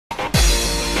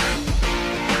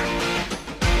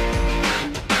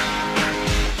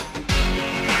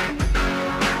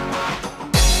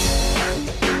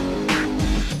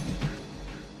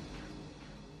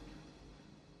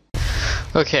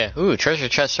Okay, ooh, treasure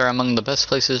chests are among the best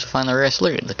places to find the rarest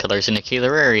loot. The colors indicate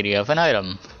the rarity of an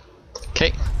item.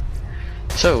 Okay.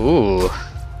 So, ooh.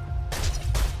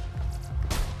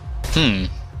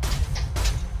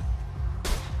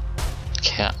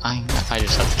 Okay, I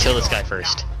just have to kill this guy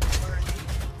first.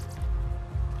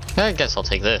 I guess I'll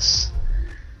take this.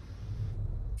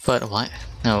 But what?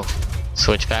 No.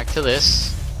 Switch back to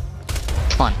this.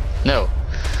 Come on. No.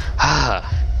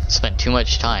 Spent too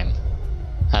much time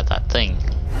at that thing.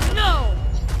 No!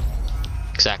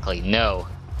 Exactly. No.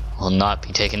 Will not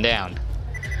be taken down.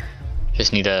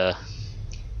 Just need to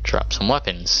drop some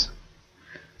weapons.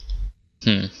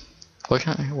 Where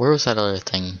was that other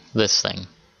thing? This thing.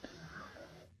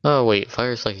 Oh wait,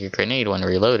 fires like a grenade when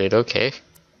reloaded. Okay.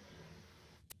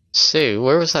 So,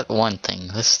 where was that one thing?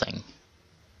 This thing.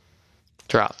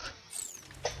 Drop.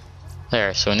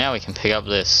 There, so now we can pick up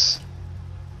this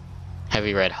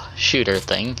heavy red shooter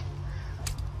thing.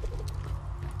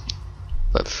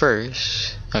 But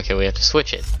first, okay, we have to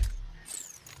switch it.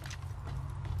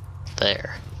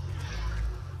 There.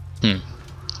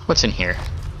 What's in here?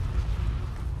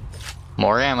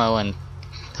 More ammo and...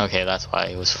 okay, that's why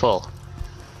it was full.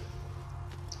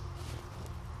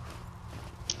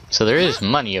 So there is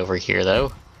money over here,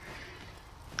 though.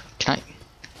 Can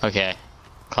I... okay.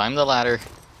 Climb the ladder.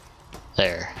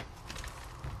 There.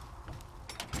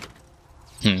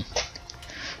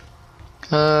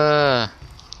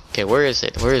 Okay, where is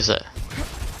it? Where is it?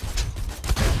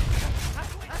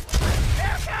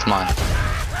 Come on.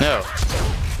 No.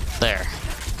 There.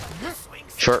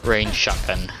 Short range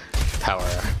shotgun. Power.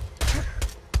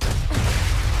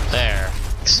 There.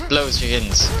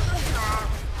 Explosions.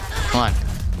 Come on.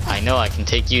 I know I can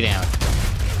take you down.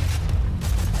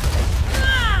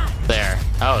 There.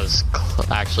 That was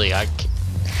actually, I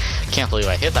can't believe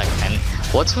I hit that guy.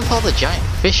 What's with all the giant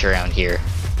fish around here?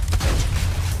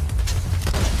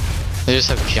 They just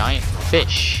have giant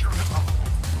fish.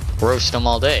 Roast them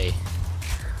all day.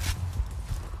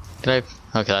 Did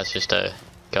I? Okay, that's just a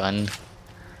gun.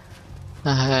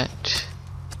 That.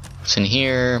 What's in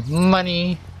here?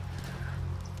 Money.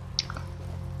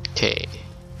 Okay.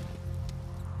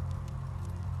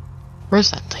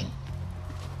 Where's that thing?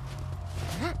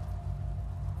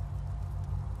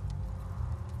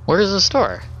 Where's the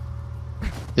store?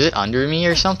 Is it under me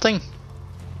or something?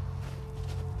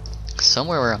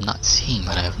 Somewhere where I'm not seeing,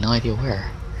 but I have no idea where.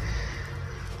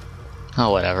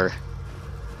 Oh, whatever.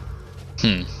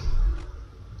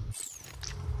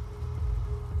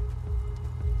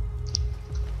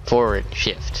 Forward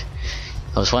shift.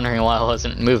 I was wondering why I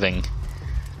wasn't moving.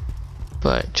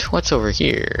 But what's over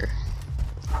here?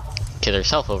 Okay,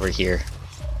 there's health over here.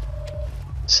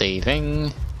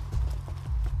 Saving.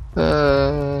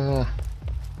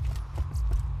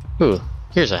 Ooh,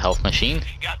 here's a health machine.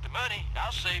 If you got the money,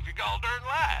 I'll save your gall darn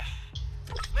life.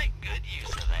 Make good use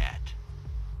of that.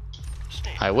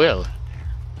 I will.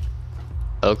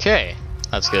 Okay,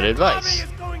 that's good advice.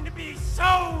 Mommy is going to be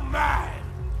so mad.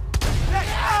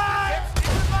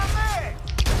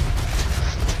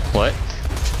 What?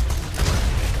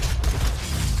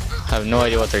 I have no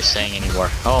idea what they're saying anymore.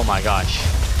 Oh my gosh.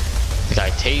 They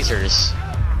got tasers.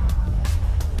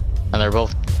 And they're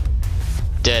both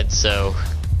dead, so...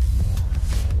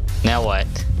 now what?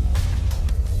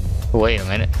 Wait a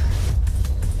minute.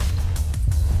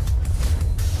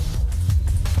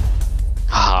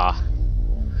 Haha.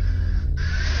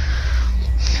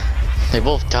 They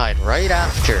both died right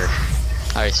after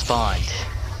I spawned.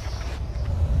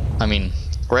 I mean,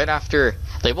 right after...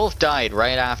 they both died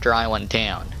right after I went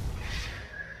down.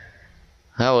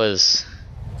 That was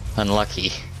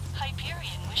unlucky.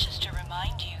 Hyperion wishes to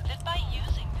remind you that by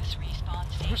using this respawn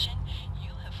station, you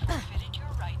have forfeited your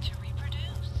right to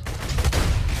reproduce.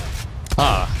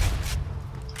 Ah.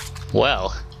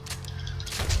 Well.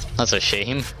 That's a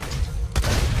shame.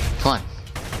 Come on.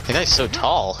 That guy's so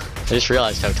tall. I just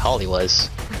realized how tall he was.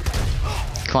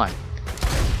 Come on.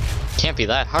 Can't be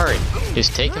that hard.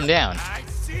 Just take him down.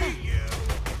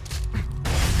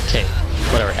 Okay,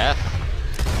 whatever. F.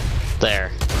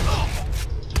 There.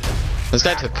 This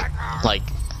guy took, like,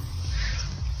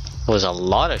 was a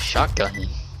lot of shotgun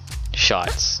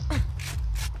shots.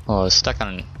 Oh, I was stuck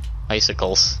on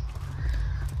icicles.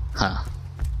 Huh.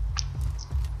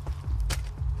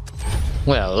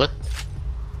 Well,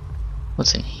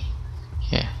 what's in here?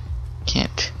 Yeah,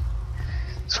 can't.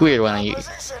 It's weird when I...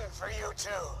 Position for you two.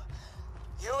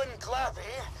 You and Clappy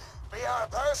be our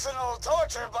personal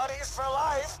torture buddies for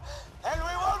life, and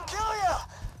we won't kill you.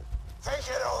 Think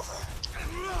it over.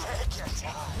 Take your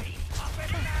time.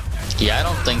 Yeah, I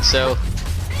don't think so.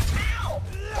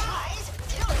 Guys,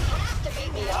 you don't have to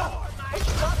beat me up. We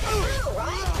can talk this through,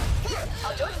 right? Here,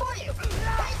 I'll do it for you.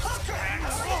 Hey, Claptrap,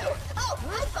 how are you? Oh,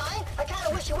 I'm fine. I kind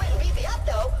of wish you wouldn't beat me up,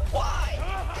 though. Why?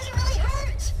 Because it really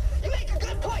hurts. You make a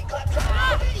good point,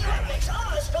 Claptrap. Beating you up makes all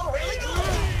of us feel really good.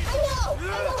 I know,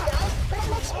 guys, but it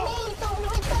makes me feel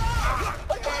really bad.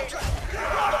 But Claptrap,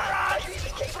 hold on. Are you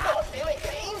even capable of feeling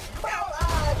pain? Well,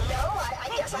 no, I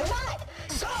guess I'm not.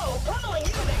 So, pummeling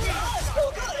you makes us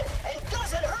feel good and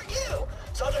doesn't hurt you.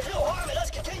 So there's no harm in us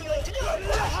continuing to do it.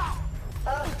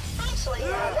 Actually,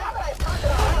 now that I've talked it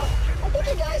all out, I think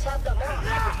you guys have the moral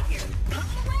victory here. Come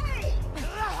away!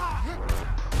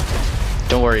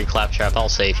 Don't worry, Claptrap, I'll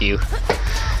save you.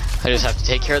 I just have to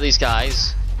take care of these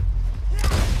guys.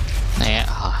 And,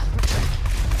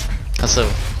 that's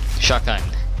a shotgun.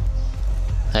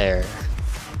 There.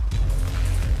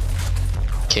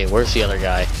 Okay, where's the other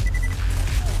guy?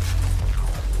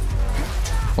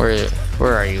 Where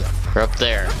are you? We're up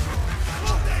there.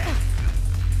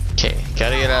 Okay,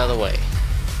 gotta get out of the way.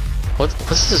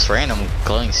 What's this random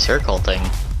glowing circle thing?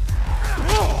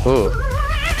 Ooh.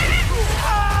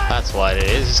 That's what it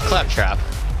is. It's Claptrap.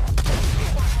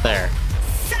 There.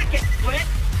 Second split,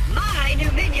 my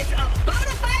new minion's a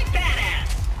bona fide badass.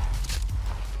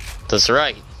 That's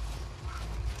right.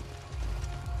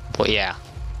 Well, yeah.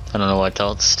 I don't know what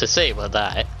else to say about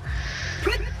that.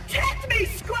 Protect me,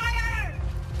 Squire!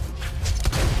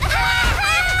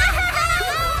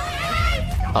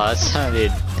 Oh, that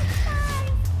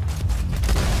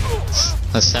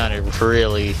sounded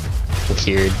really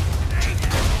weird.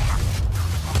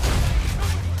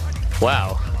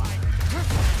 Wow.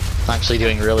 I'm actually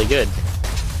doing really good.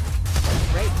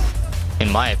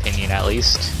 In my opinion, at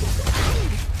least.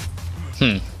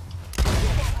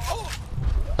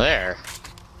 There.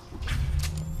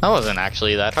 That wasn't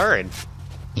actually that hard.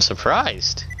 I'm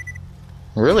surprised.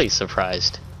 Really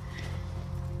surprised.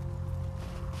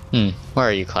 Where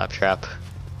are you, Claptrap?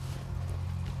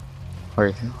 Where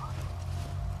are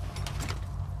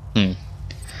you?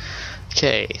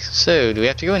 Okay, so do we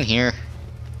have to go in here?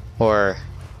 Or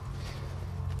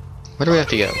where do we have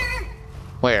to go?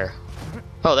 Where?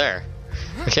 Oh, there.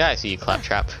 Okay, I see you,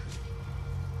 Claptrap.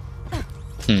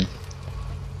 I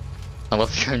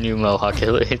love your new mohawk.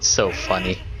 It's so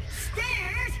funny.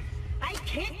 Stairs? I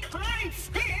can't climb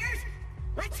stairs.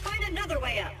 Let's find another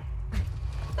way up.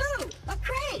 Ooh, a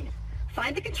crane.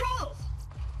 Find the controls.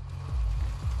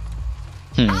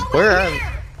 Where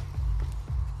are?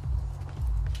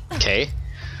 Okay.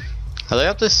 Are they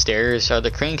up the stairs? Are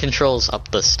the crane controls up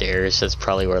the stairs? That's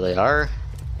probably where they are.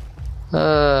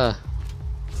 I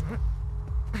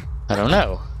don't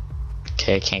know.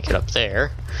 Okay, I can't get up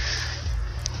there.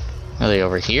 Are they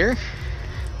over here?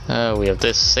 We have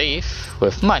this safe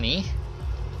with money.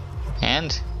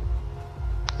 And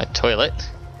a toilet.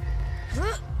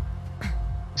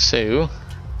 So,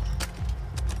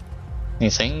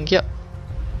 anything? Yep.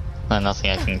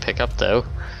 Nothing I can pick up though.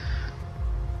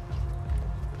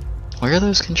 Where are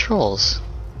those controls?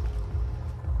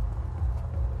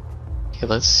 Okay,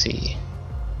 let's see.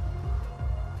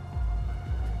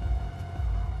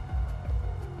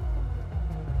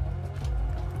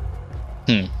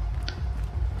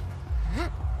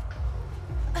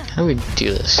 How do we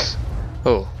do this?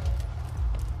 Oh.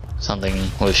 Something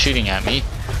was shooting at me.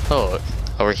 Oh,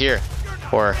 over here.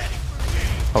 Or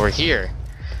over here.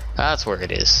 That's where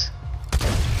it is.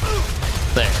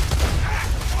 There.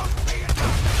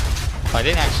 Oh, I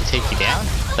didn't actually take you down?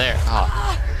 There.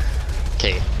 Oh.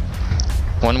 Okay.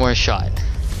 One more shot.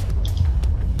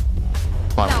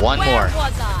 Come on, one more.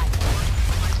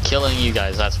 Killing you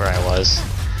guys, that's where I was.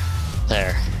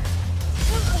 There.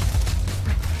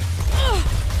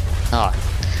 Oh.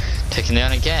 Taken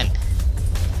down again.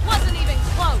 Wasn't even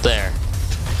close. There.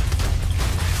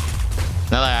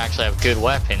 Now that I actually have good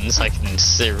weapons, I can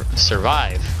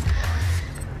survive.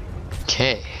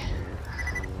 Okay.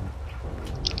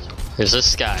 There's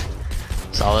this guy.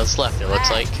 That's all that's left, it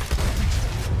looks like.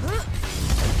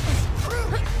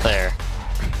 There.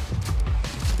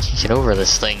 Can't get over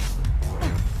this thing.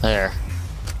 There.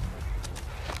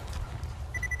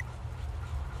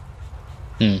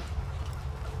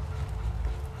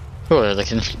 Oh,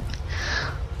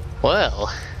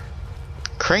 well,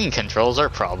 crane controls are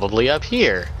probably up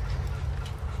here.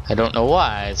 I don't know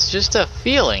why, it's just a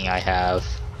feeling I have.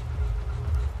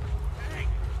 Thank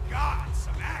God,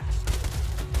 some action.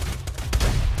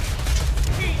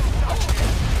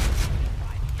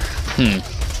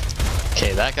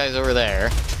 Okay, that guy's over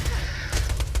there.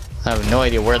 I have no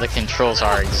idea where the controls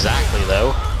are exactly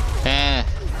though.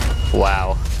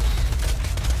 Wow.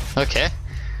 Okay.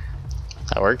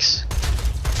 That works.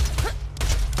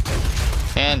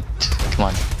 And come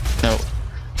on. No.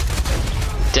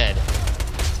 Dead.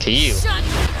 Okay, you.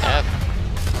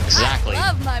 Exactly. I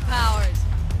love my powers.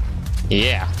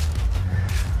 Yeah.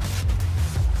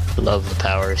 Love the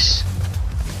powers.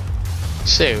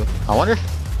 So, I wonder,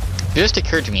 it just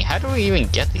occurred to me, how do we even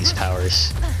get these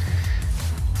powers?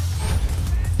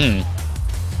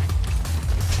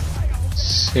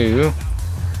 So,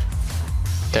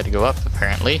 gotta go up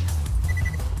apparently.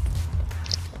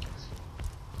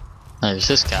 There's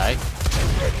this guy.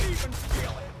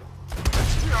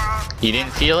 You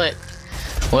didn't feel it?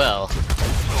 Well,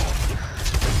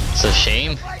 it's a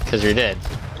shame, because you're dead.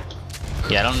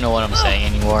 Yeah, I don't know what I'm saying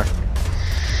anymore.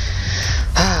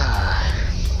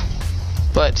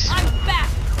 But, I'm back,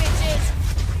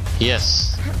 bitches.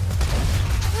 yes.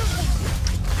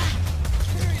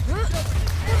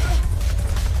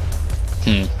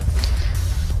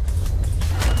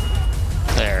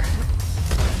 There.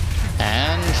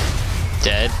 And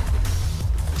dead.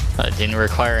 That didn't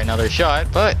require another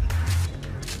shot, but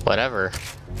whatever.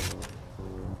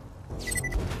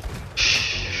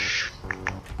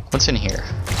 What's in here?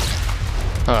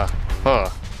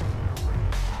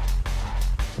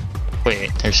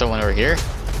 Wait, there's someone over here?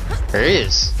 There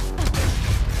is.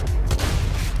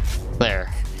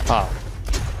 There. Oh.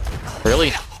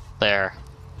 Really? There.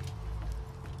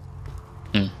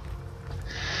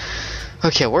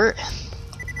 Okay, we're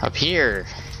up here.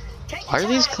 Why are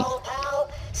these? Old pal.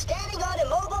 Standing on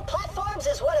immobile platforms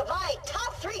is one of my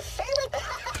top 3 favorite.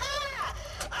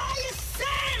 I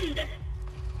ascend.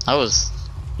 That was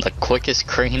the quickest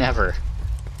crane ever.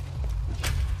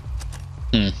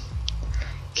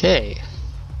 Okay.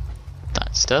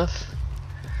 That stuff.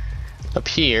 Up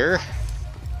here.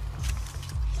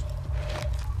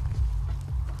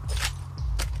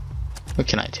 What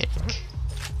can I take?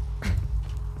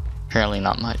 Apparently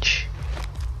not much.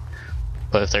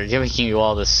 But if they're giving you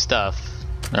all this stuff,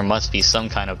 there must be some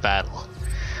kind of battle.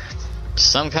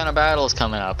 Some kind of battle is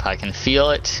coming up. I can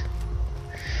feel it.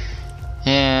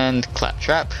 And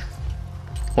Claptrap,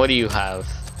 what do you have?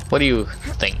 What do you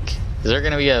think? Is there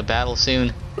gonna be a battle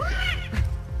soon?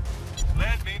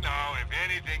 Let me know if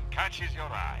anything catches your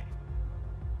eye.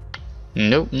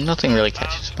 Nope, nothing really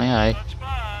catches my eye. That's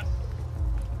fine.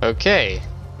 Okay.